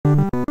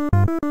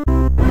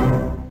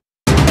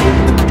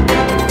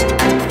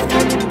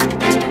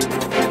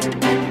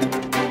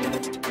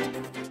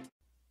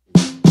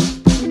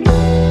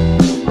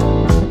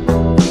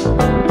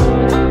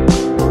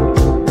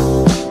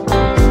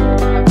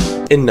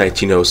In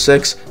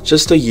 1906,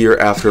 just a year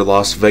after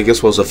Las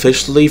Vegas was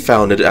officially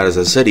founded as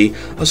a city,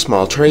 a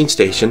small train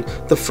station,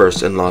 the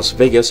first in Las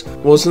Vegas,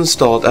 was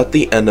installed at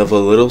the end of a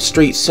little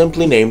street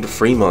simply named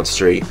Fremont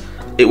Street.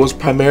 It was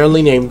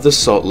primarily named the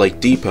Salt Lake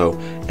Depot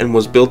and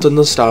was built in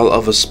the style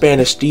of a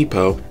Spanish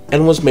depot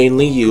and was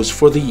mainly used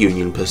for the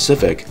Union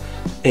Pacific.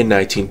 In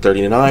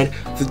 1939,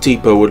 the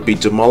depot would be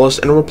demolished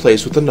and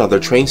replaced with another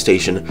train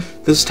station,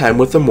 this time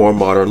with a more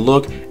modern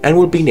look, and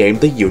would be named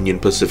the Union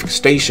Pacific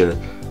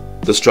Station.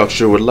 The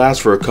structure would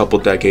last for a couple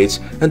decades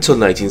until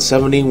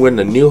 1970 when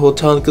a new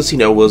hotel and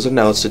casino was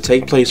announced to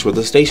take place where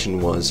the station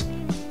was.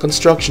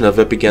 Construction of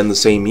it began the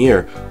same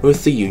year,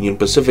 with the Union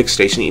Pacific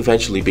Station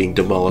eventually being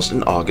demolished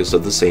in August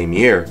of the same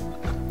year.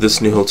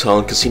 This new hotel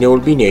and casino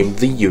would be named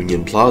the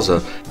Union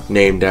Plaza,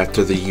 named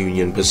after the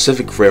Union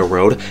Pacific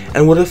Railroad,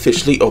 and would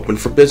officially open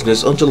for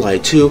business on July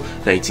 2,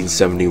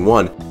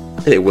 1971.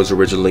 It was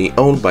originally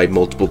owned by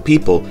multiple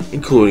people,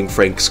 including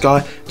Frank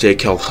Scott, J.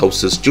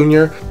 Hostis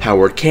Jr.,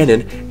 Howard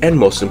Cannon, and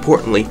most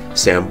importantly,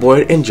 Sam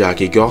Boyd and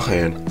Jackie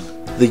Gahan.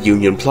 The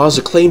Union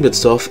Plaza claimed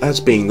itself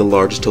as being the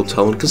largest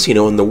hotel and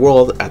casino in the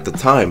world at the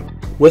time,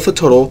 with a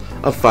total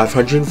of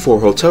 504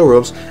 hotel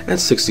rooms and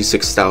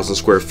 66,000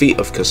 square feet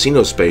of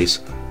casino space.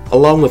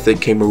 Along with it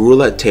came a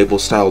roulette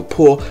table-styled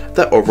pool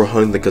that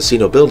overhung the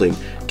casino building,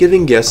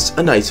 giving guests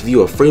a nice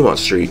view of Fremont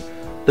Street.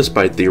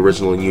 Despite the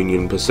original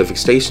Union Pacific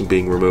Station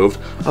being removed,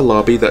 a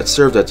lobby that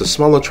served as a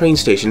smaller train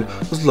station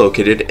was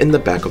located in the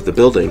back of the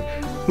building,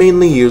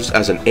 mainly used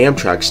as an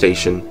Amtrak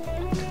station.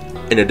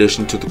 In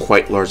addition to the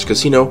quite large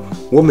casino,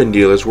 woman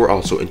dealers were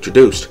also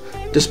introduced.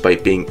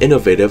 Despite being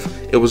innovative,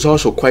 it was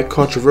also quite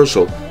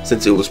controversial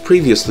since it was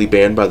previously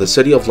banned by the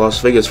city of Las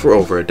Vegas for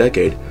over a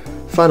decade.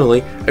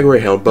 Finally, a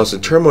Greyhound bus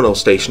and terminal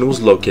station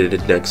was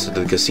located next to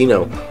the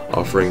casino,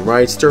 offering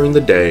rides during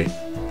the day.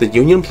 The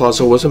Union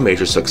Plaza was a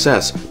major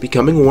success,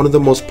 becoming one of the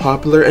most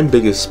popular and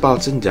biggest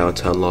spots in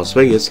downtown Las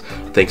Vegas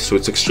thanks to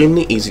its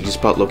extremely easy to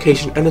spot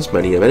location and its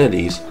many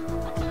amenities.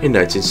 In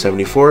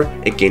 1974,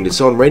 it gained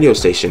its own radio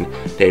station,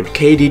 named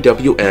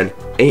KDWN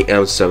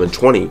AM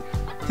 720.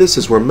 This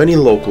is where many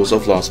locals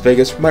of Las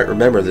Vegas might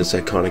remember this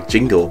iconic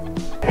jingle.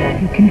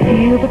 You can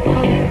feel the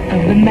pulse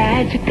of the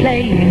magic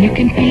playing, you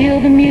can feel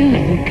the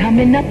music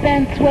coming up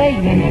and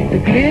swaying, the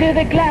glitter,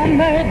 the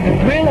glamour, the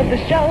thrill of the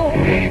show,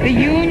 the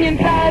Union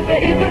Plaza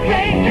is the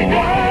place to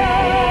go.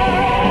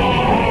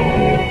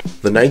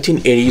 The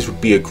 1980s would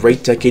be a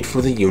great decade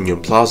for the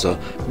Union Plaza,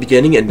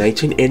 beginning in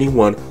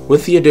 1981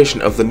 with the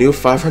addition of the new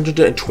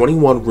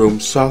 521-room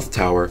South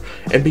Tower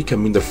and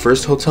becoming the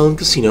first hotel and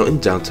casino in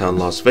downtown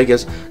Las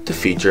Vegas to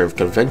feature a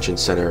convention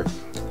center.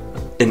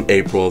 In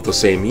April of the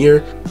same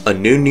year, a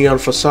new neon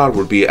facade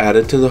would be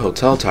added to the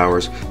hotel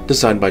towers,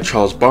 designed by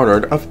Charles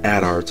Barnard of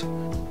AdArt.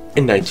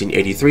 In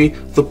 1983,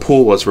 the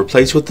pool was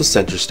replaced with the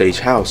center stage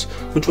house,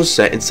 which was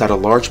set inside a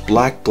large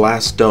black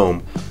glass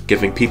dome,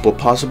 giving people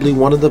possibly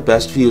one of the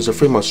best views of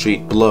Fremont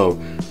Street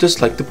below,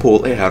 just like the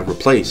pool it had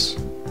replaced.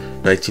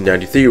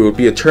 1993 would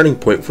be a turning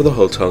point for the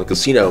hotel and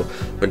casino,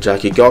 when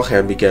Jackie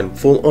Gahan began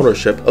full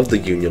ownership of the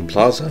Union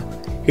Plaza.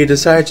 He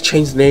decided to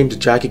change the name to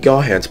Jackie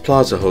Gahan's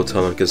Plaza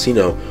Hotel and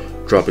Casino,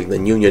 dropping the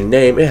Union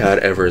name it had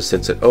ever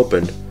since it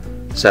opened.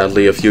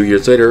 Sadly, a few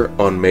years later,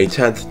 on May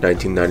 10,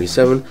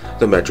 1997,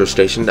 the metro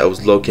station that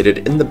was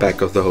located in the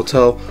back of the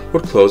hotel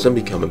would close and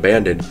become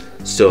abandoned,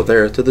 still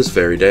there to this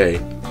very day.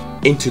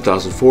 In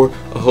 2004,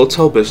 a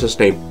hotel business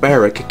named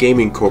Barrick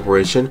Gaming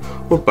Corporation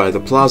would buy the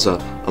plaza,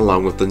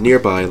 along with the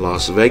nearby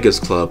Las Vegas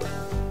Club.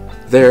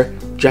 There,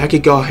 Jackie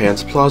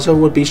Gahan's Plaza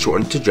would be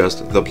shortened to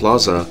just the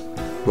Plaza.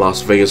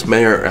 Las Vegas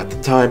mayor at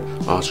the time,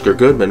 Oscar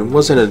Goodman,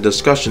 was in a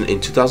discussion in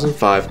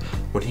 2005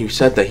 when he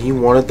said that he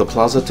wanted the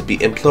plaza to be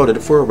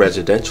imploded for a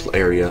residential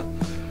area.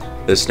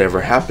 This never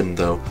happened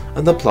though,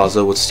 and the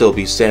plaza would still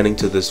be standing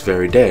to this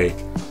very day.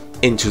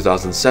 In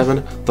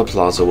 2007, the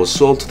plaza was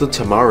sold to the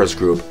Tamaras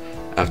Group.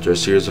 After a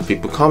series of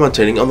people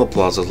commenting on the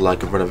plaza's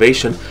lack of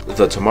renovation,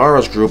 the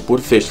Tamaras Group would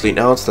officially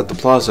announce that the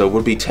plaza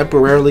would be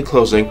temporarily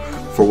closing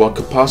for what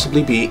could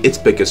possibly be its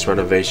biggest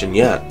renovation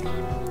yet.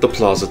 The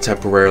plaza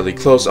temporarily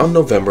closed on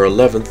November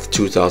 11,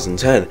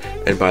 2010,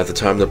 and by the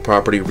time the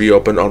property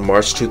reopened on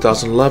March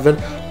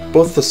 2011,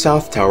 both the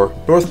South Tower,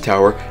 North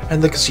Tower,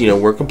 and the casino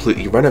were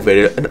completely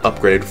renovated and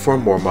upgraded for a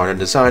more modern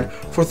design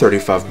for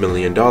 $35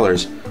 million,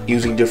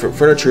 using different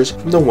furnitures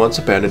from the once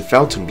abandoned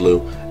Fontainebleau,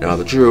 now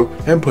the Drew,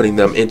 and putting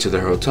them into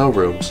their hotel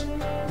rooms.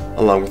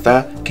 Along with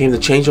that came the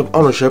change of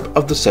ownership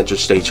of the Center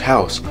Stage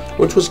House,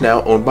 which was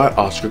now owned by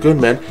Oscar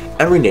Goodman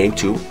and renamed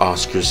to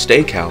Oscar's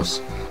Steakhouse.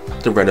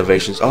 The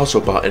renovations also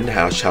brought in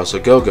Hash House A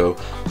Go-Go,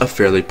 a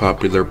fairly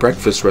popular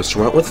breakfast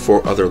restaurant with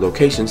 4 other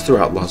locations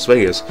throughout Las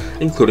Vegas,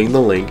 including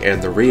the Ling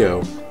and the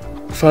Rio.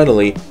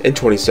 Finally, in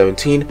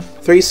 2017,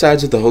 3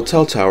 sides of the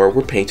hotel tower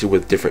were painted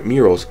with different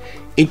murals,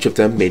 each of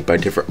them made by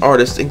different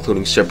artists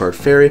including Shepard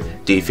Fairey,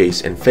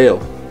 D-Face, and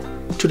Fail.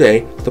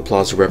 Today, the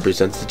plaza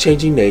represents the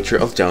changing nature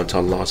of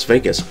downtown Las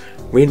Vegas,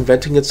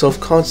 reinventing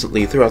itself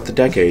constantly throughout the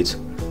decades.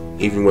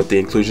 Even with the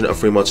inclusion of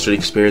Fremont Street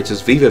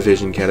Experience's Viva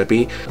Vision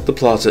canopy, the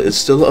Plaza is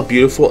still a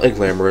beautiful and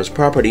glamorous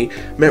property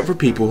meant for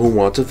people who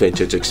want a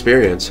vintage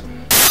experience.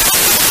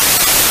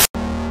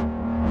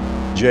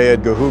 J.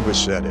 Edgar Hoover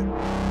said it.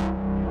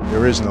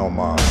 There is no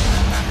mob.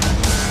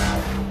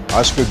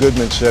 Oscar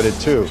Goodman said it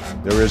too.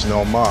 There is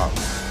no mob.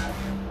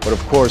 But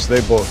of course,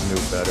 they both knew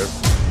better.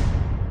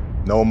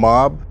 No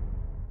mob?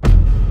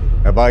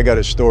 Have I got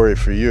a story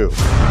for you?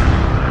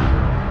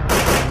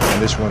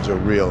 And this one's a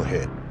real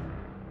hit.